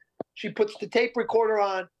captain. She puts the tape recorder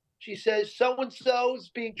on. She says, so-and-so is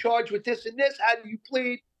being charged with this and this. How do you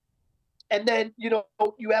plead? And then, you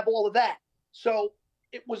have all of that. So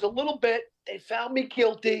it was a little bit, they found me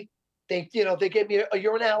guilty. They gave me a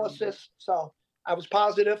urinalysis. So I was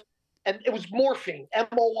positive. And it was morphine,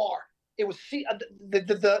 MOR. It was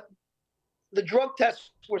the drug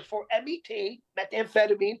test was for MET,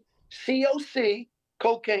 methamphetamine, COC,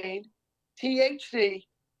 cocaine, THC,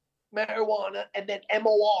 marijuana, and then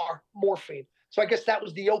MOR, morphine. So I guess that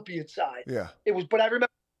was the opiate side. Yeah. It was, but I remember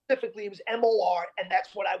specifically it was MOR, and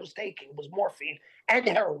that's what I was taking, was morphine and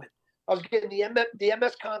heroin. I was getting the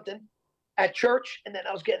MS Compton at church, and then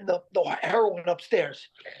I was getting the heroin upstairs.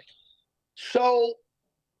 So,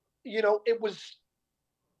 it was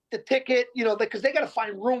the ticket, because they got to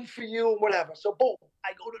find room for you and whatever. So boom,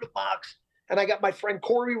 I go to the box, and I got my friend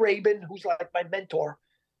Corey Rabin, who's like my mentor.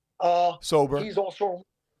 Sober. He's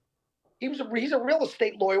a real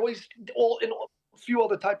estate lawyer. He's in a few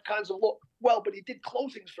other kinds of law. Well, but he did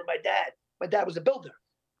closings for my dad. My dad was a builder.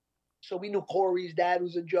 So we knew Corey's dad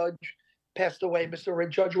was a judge, passed away, Mr.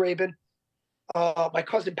 Judge Rabin. My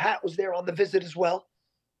cousin Pat was there on the visit as well.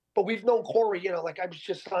 But we've known Corey, I was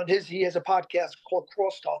just on he has a podcast called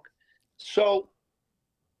Crosstalk. So,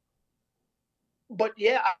 but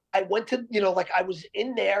yeah, I went to, I was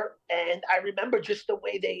in there, and I remember just the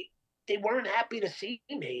way they weren't happy to see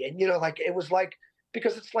me. And, it was like,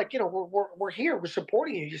 because it's like, we're here, we're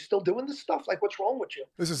supporting you. You're still doing this stuff. Like, what's wrong with you?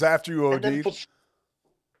 This is after you OD'd?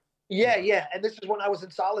 Yeah. And this is when I was in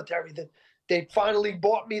solitary. That they finally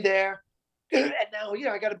brought me there, and now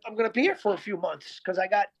I'm going to be here for a few months because I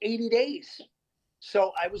got 80 days.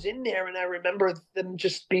 So I was in there, and I remember them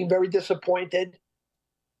just being very disappointed,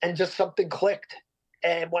 and just something clicked.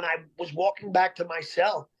 And when I was walking back to my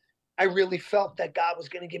cell, I really felt that God was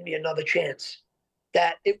going to give me another chance,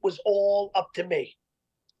 that it was all up to me,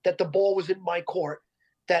 that the ball was in my court,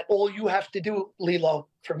 that all you have to do, Lillo,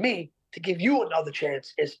 for me to give you another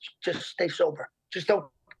chance is just stay sober. Just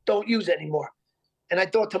don't use anymore. And I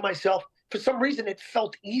thought to myself, for some reason, it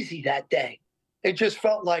felt easy that day. It just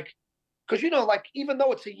felt like, because, like, even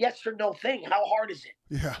though it's a yes or no thing, how hard is it?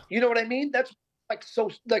 Yeah. You know what I mean? That's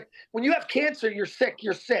like when you have cancer, you're sick.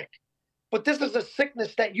 But this is a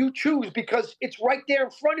sickness that you choose because it's right there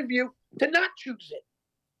in front of you to not choose it,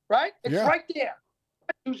 right? It's right there.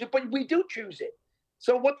 Choose it, but we do choose it.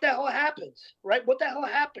 So what the hell happens, right? What the hell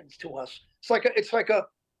happens to us? It's like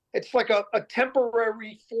a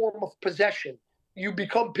temporary form of possession. You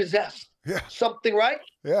become possessed. Yeah. Something, right?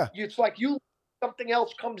 Yeah. It's like something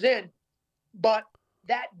else comes in. But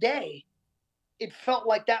that day, it felt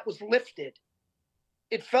like that was lifted.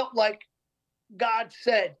 It felt like God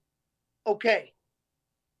said, okay,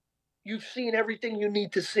 you've seen everything you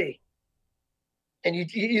need to see. And you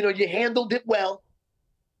handled it well.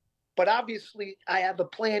 But obviously, I have a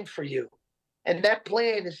plan for you. And that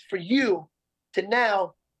plan is for you to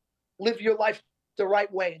now live your life the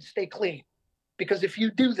right way and stay clean. Because if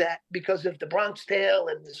you do that, because of the Bronx Tale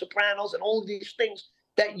and the Sopranos and all of these things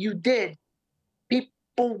that you did, people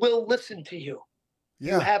will listen to you.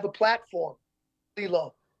 Yeah. You have a platform,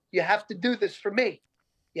 Lillo. You have to do this for me.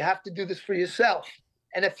 You have to do this for yourself.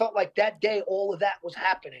 And it felt like that day, all of that was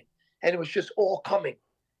happening. And it was just all coming.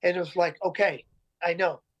 And it was like, okay, I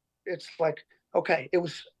know. It's like, okay,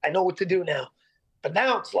 I know what to do now. But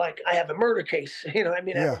now it's like I have a murder case. I have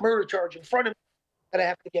a murder charge in front of me that I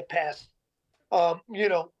have to get past.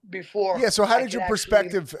 Before. Yeah. So how did your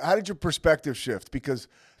perspective shift? Because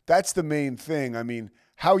that's the main thing. I mean,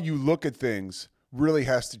 how you look at things really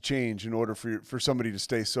has to change in order for somebody to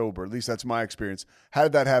stay sober. At least that's my experience. How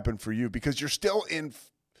did that happen for you? Because you're still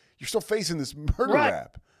facing this murder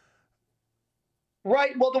rap.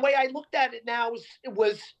 Right. Well, the way I looked at it now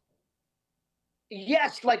was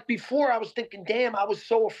yes, like before I was thinking, damn, I was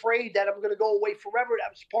so afraid that I'm going to go away forever. I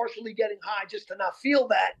was partially getting high just to not feel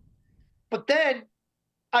that. But then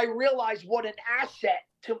I realized what an asset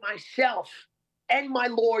to myself and my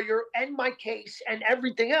lawyer and my case and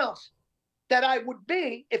everything else that I would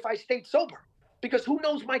be if I stayed sober. Because who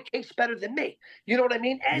knows my case better than me? You know what I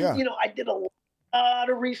mean? And, I did a lot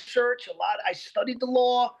of research, I studied the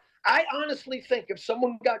law. I honestly think if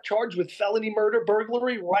someone got charged with felony murder,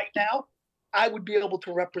 burglary right now, I would be able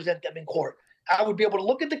to represent them in court. I would be able to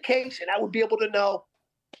look at the case and I would be able to know,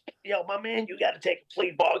 my man, you got to take a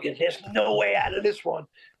plea bargain. There's no way out of this one.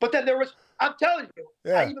 But then I'm telling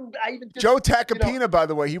you, I even Joe Tacopina, by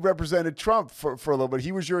the way, he represented Trump for a little bit.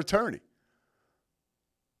 He was your attorney.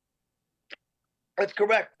 That's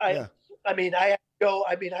correct. I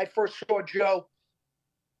first saw Joe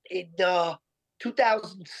in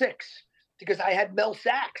 2006 because I had Mel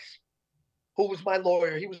Sachs, who was my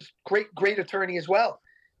lawyer. He was great attorney as well.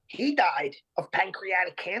 He died of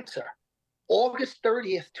pancreatic cancer. August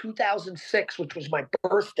 30th, 2006, which was my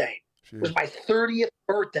birthday. Jeez. It was my 30th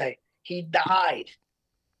birthday. He died.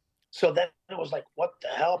 So then it was like, what the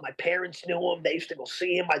hell? My parents knew him. They used to go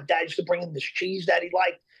see him. My dad used to bring him this cheese that he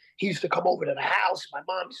liked. He used to come over to the house. My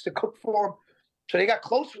mom used to cook for him. So they got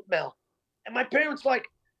close with Mel. And my parents, he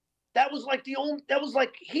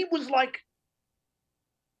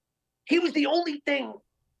was the only thing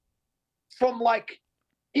from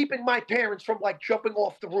keeping my parents from jumping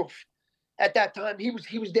off the roof. At that time, he was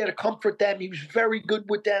there to comfort them. He was very good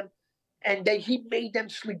with them, and he made them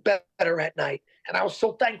sleep better at night. And I was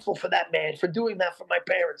so thankful for that man for doing that for my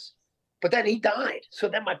parents. But then he died. So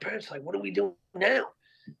then my parents what do we do now?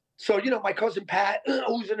 So my cousin Pat,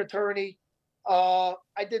 who's an attorney,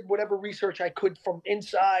 I did whatever research I could from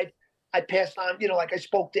inside. I passed on, I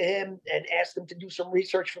spoke to him and asked him to do some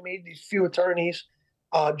research for me. These few attorneys,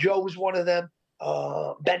 Joe was one of them,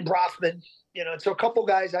 Ben Brofman, and so a couple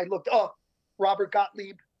guys I looked up. Robert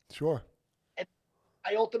Gottlieb. Sure. And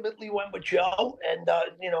I ultimately went with Joe, and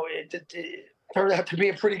it turned out to be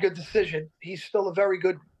a pretty good decision. He's still a very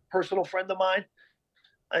good personal friend of mine,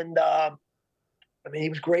 and he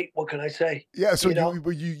was great. What can I say? Yeah. So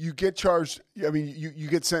you get charged. You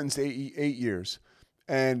get sentenced to eight years,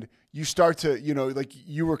 and you start to you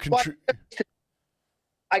were.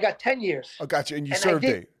 I got 10 years. Oh, gotcha. And you served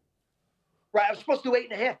 8. Right. I was supposed to do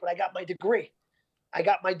 8.5, but I got my degree. I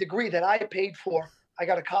got my degree that I paid for I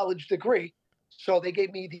got a college degree. So they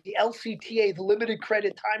gave me the LCTA, the limited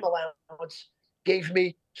credit time allowance, gave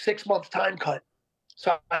me 6 month time cut.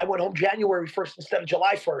 So I went home January 1st instead of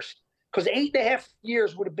July 1st, because 8.5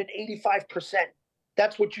 years would have been 85%.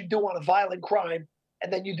 That's what you do on a violent crime.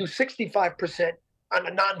 And then you do 65% on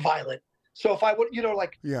a nonviolent. So if I would,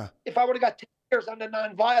 if I would have got 10 years on the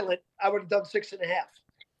nonviolent, I would have done 6.5.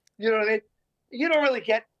 You know what I mean? You don't really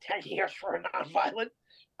get 10 years for a nonviolent.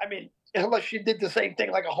 I mean, unless you did the same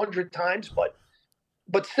thing like 100 times,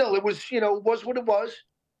 but still, it was, it was what it was.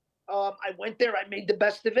 I went there. I made the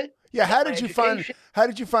best of it. Yeah. How did you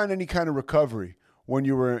find any kind of recovery when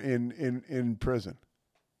you were in prison?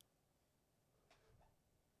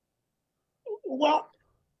 Well,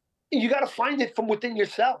 you got to find it from within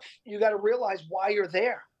yourself. You got to realize why you're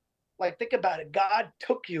there. Like, think about it. God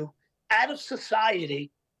took you out of society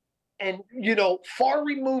and, far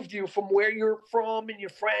removed you from where you're from and your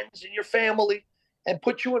friends and your family, and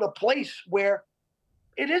put you in a place where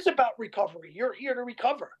it is about recovery. You're here to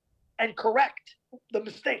recover and correct the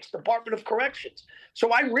mistakes, Department of Corrections.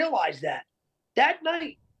 So I realized that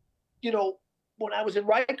night, when I was in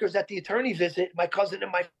Rikers at the attorney visit, my cousin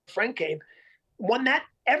and my friend came.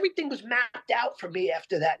 Everything was mapped out for me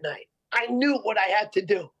after that night. I knew what I had to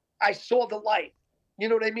do. I saw the light. You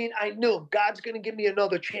know what I mean? I knew God's going to give me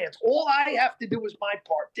another chance. All I have to do is my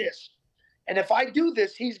part, this. And if I do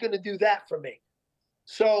this, he's going to do that for me.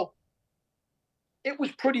 So it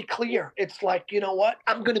was pretty clear. It's like, you know what?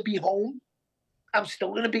 I'm going to be home. I'm still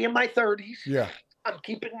going to be in my 30s. Yeah. I'm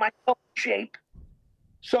keeping myself in shape.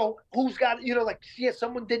 So who's got,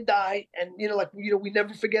 someone did die. And, we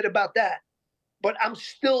never forget about that. But I'm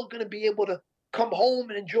still going to be able to come home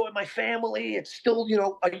and enjoy my family. It's still,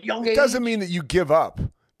 a young age. It doesn't mean that you give up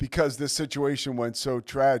because this situation went so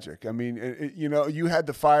tragic. I mean, you had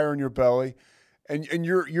the fire in your belly, and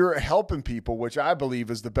you're helping people, which I believe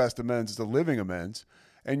is the best amends, is the living amends.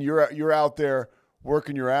 And you're out there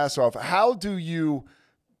working your ass off. How do you,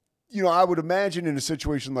 I would imagine in a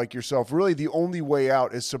situation like yourself, really the only way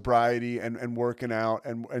out is sobriety and working out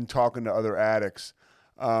and talking to other addicts.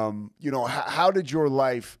 How did your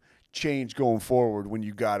life change going forward when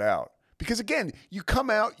you got out? Because again, you come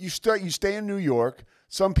out, you stay in New York.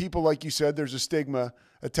 Some people, like you said, there's a stigma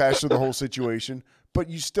attached to the whole situation, but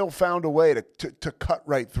you still found a way to cut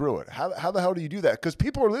right through it. How the hell do you do that? Because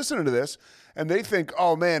people are listening to this and they think,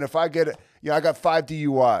 oh man, if I get it, I got 5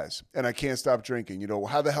 DUIs and I can't stop drinking.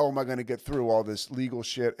 How the hell am I going to get through all this legal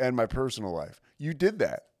shit and my personal life? You did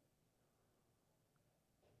that.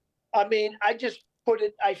 I mean,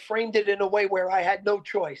 I framed it in a way where I had no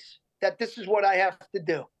choice, that this is what I have to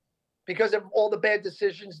do because of all the bad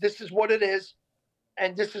decisions. This is what it is.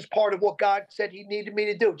 And this is part of what God said he needed me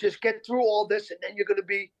to do. Just get through all this and then you're going to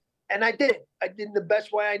be, and I did. I did in the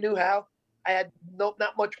best way I knew how. I had not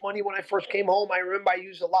much money when I first came home. I remember I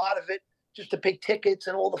used a lot of it just to pay tickets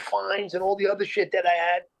and all the fines and all the other shit that I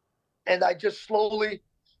had. And I just slowly,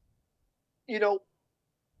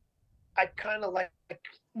 I kind of like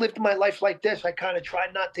lived my life like this. I kind of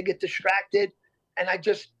tried not to get distracted. And I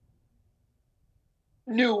just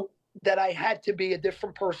knew that I had to be a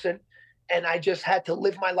different person. And I just had to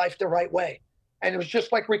live my life the right way. And it was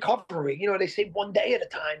just like recovery. They say one day at a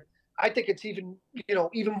time. I think it's even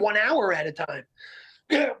 1 hour at a time.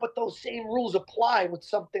 But those same rules apply with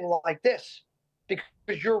something like this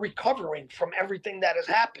because you're recovering from everything that has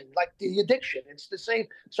happened, like the addiction. It's the same.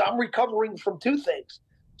 So I'm recovering from 2 things.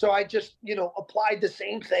 So I just, applied the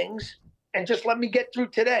same things and just let me get through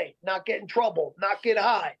today, not get in trouble, not get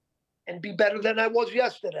high, and be better than I was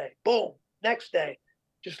yesterday. Boom. Next day.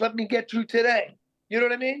 Just let me get through today. You know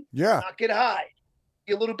what I mean? Yeah. Not get high.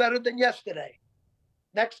 Be a little better than yesterday.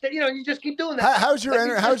 Next day, you just keep doing that. How's your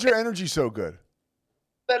energy so good?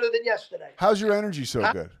 Better than yesterday. How's your energy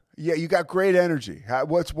so good? Yeah, you got great energy.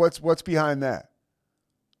 What's behind that?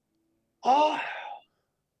 Oh,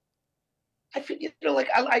 I think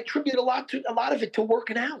I attribute a lot of it to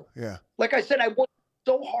working out. Yeah. Like I said, I worked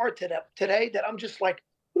so hard today that I'm just like,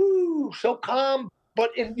 ooh, so calm,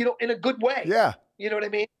 but in a good way. Yeah. You know what I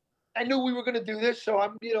mean? I knew we were going to do this, so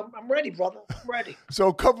I'm ready, brother. I'm ready. So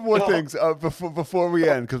a couple more things before we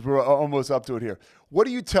end, because we're almost up to it here. What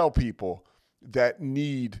do you tell people that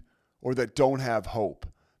need or that don't have hope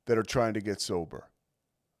that are trying to get sober?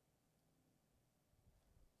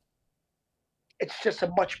 It's just a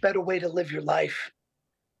much better way to live your life.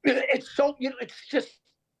 It's so, it's just,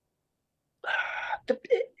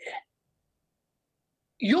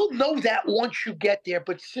 you'll know that once you get there,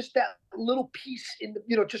 but it's just that little piece in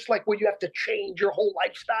the, just like where you have to change your whole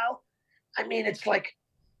lifestyle. I mean, it's like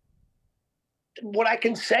what I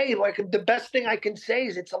can say, like the best thing I can say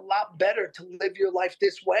is it's a lot better to live your life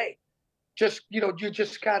this way. Just, you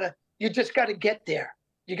just gotta get there.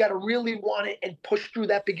 You gotta really want it and push through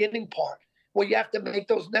that beginning part where you have to make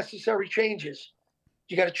those necessary changes.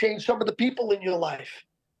 You got to change some of the people in your life.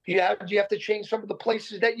 You have to change some of the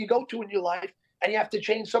places that you go to in your life, and you have to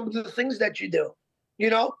change some of the things that you do, you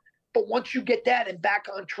know? But once you get that and back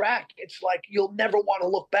on track, it's like you'll never want to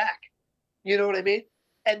look back. You know what I mean?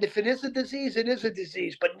 And if it is a disease, it is a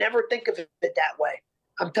disease, but never think of it that way.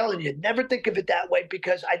 I'm telling you, never think of it that way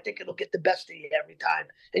because I think it'll get the best of you every time,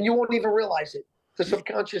 and you won't even realize it. The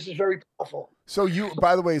subconscious is very powerful. So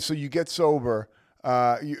by the way, so you get sober.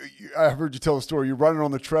 I heard you tell a story. You're running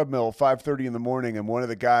on the treadmill at 5:30 in the morning, and one of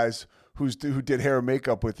the guys who did hair and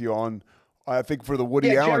makeup with you on, I think for the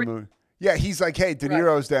Woody Allen movie. Yeah, he's like, hey, De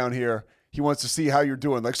Niro's down here. He wants to see how you're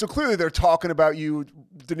doing. Like, so clearly they're talking about you.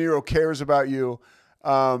 De Niro cares about you,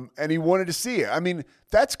 and he wanted to see it. I mean,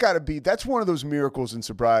 that's one of those miracles in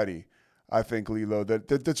sobriety, I think, Lillo,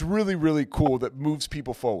 that's really, really cool, that moves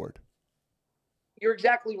people forward. You're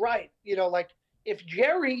exactly right. You know, like if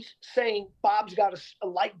Jerry's saying Bob's got a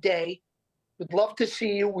light day, would love to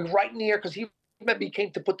see you. We're right near because he maybe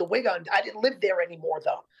came to put the wig on. I didn't live there anymore,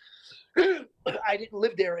 though. I didn't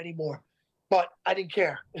live there anymore, but I didn't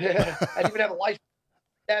care. I didn't even have a license.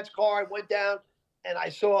 Dad's car. I went down and I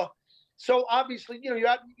saw. So obviously, you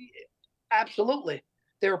know, absolutely.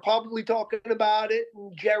 They were probably talking about it.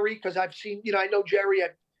 And Jerry, because I've seen, you know, I know Jerry.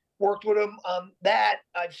 I've worked with him on that.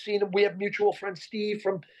 I've seen him. We have mutual friend Steve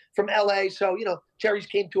from LA. So, you know, Jerry's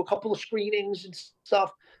came to a couple of screenings and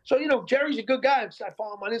stuff. So, you know, Jerry's a good guy. I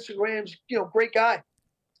follow him on Instagram. He's, you know, great guy.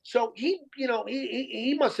 So he, you know,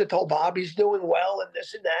 he must have told Bob he's doing well and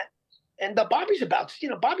this and that. And Bobby's about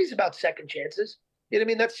second chances. You know what I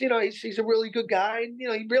mean? That's, you know, he's a really good guy. And, you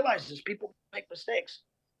know, he realizes people make mistakes,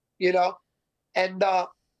 you know. And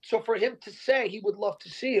so for him to say he would love to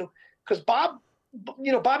see you, because Bob,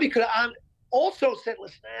 you know, Bobby could have also said,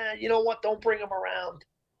 listen, you know what, don't bring him around.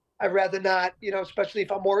 I'd rather not, you know, especially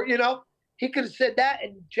if I'm more, you know, he could have said that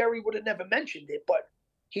and Jerry would have never mentioned it, but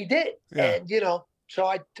he did. Yeah. And, you know, so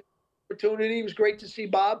I took the opportunity. It was great to see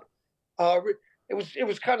Bob. It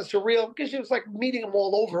was kind of surreal because it was like meeting him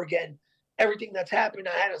all over again. Everything that's happened.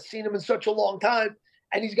 I hadn't seen him in such a long time.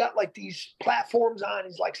 And he's got like these platforms on.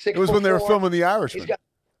 He's like 6'4". It was when they were filming The Irishman.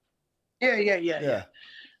 Yeah.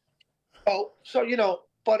 So, you know,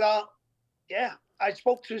 but, yeah, I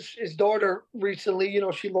spoke to his daughter recently. You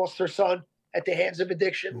know, she lost her son at the hands of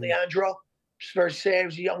addiction, Leandro. It's very sad. He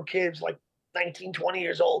was a young kid. He was like 19, 20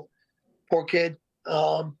 years old. Poor kid.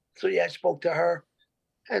 So, yeah, I spoke to her.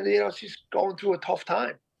 And, you know, she's going through a tough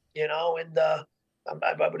time, you know, and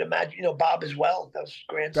I would imagine, you know, Bob as well. That was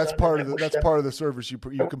grandson. That's part of the service you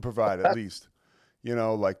can provide, at least. You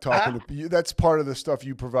know, like talking to, that's part of the stuff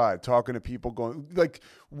you provide, talking to people, going, like,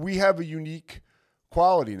 we have a unique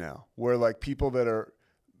quality now where, like, people that are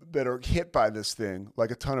hit by this thing,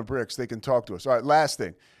 like a ton of bricks, they can talk to us. All right, last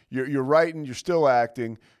thing. You're writing, you're still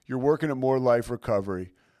acting, you're working at More Life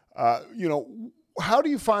Recovery. You know, how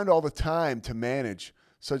do you find all the time to manage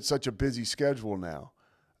such a busy schedule now?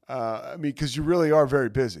 I mean, because you really are very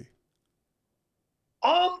busy.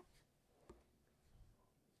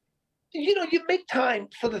 You know, you make time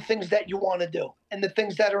for the things that you want to do and the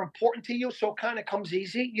things that are important to you. So it kind of comes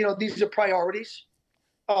easy. You know, these are priorities.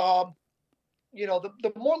 You know,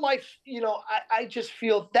 the more life, you know, I just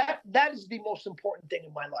feel that is the most important thing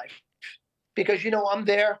in my life because, you know, I'm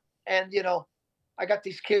there and, you know, I got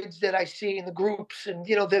these kids that I see in the groups and,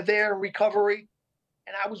 you know, they're there in recovery.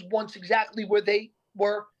 And I was once exactly where they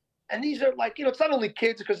were. And these are like, you know, it's not only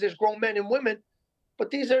kids because there's grown men and women, but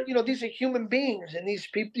these are human beings, and these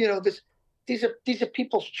people, you know, these are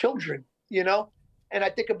people's children, you know. And I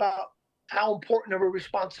think about how important of a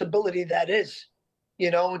responsibility that is, you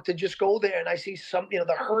know, and to just go there and I see some, you know,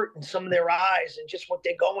 the hurt in some of their eyes and just what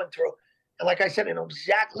they're going through. And like I said, I know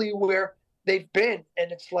exactly where they've been,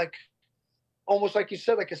 and it's like almost like you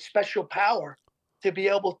said, like a special power to be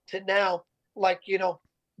able to now, like, you know,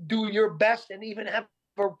 do your best and even have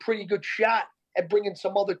a pretty good shot at bringing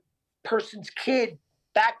some other person's kid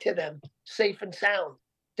back to them safe and sound.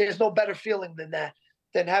 There's no better feeling than that,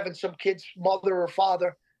 than having some kid's mother or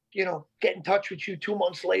father, you know, get in touch with you 2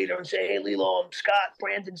 months later and say, hey, Lillo, I'm Scott,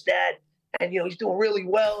 Brandon's dad. And, you know, he's doing really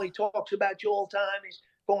well. He talks about you all the time. He's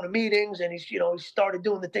going to meetings and he's, you know, he started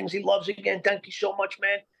doing the things he loves again. Thank you so much,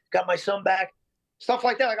 man. Got my son back. Stuff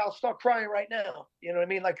like that. Like, I'll start crying right now. You know what I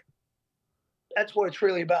mean? Like, that's what it's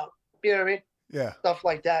really about. You know what I mean? Yeah. Stuff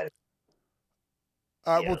like that.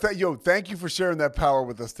 Well, thank you for sharing that power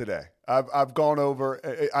with us today. I've gone over.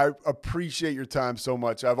 I appreciate your time so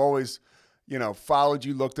much. I've always, followed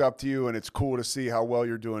you, looked up to you, and it's cool to see how well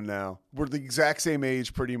you're doing now. We're the exact same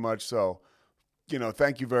age pretty much, so,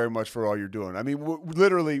 thank you very much for all you're doing. I mean,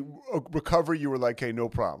 literally, recovery, you were like, hey, no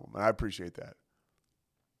problem, and I appreciate that.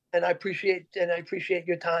 And I appreciate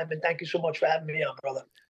your time, and thank you so much for having me on, brother.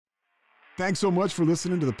 Thanks so much for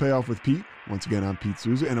listening to The Payoff with Pete. Once again, I'm Pete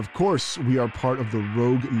Souza. And of course, we are part of the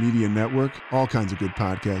Rogue Media Network. All kinds of good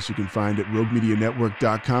podcasts you can find at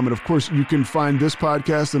roguemedianetwork.com. And of course, you can find this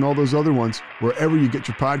podcast and all those other ones wherever you get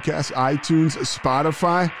your podcasts, iTunes,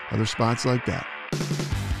 Spotify, other spots like that.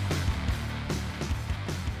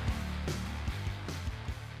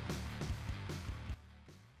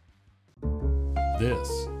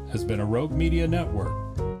 This has been a Rogue Media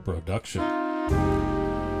Network production.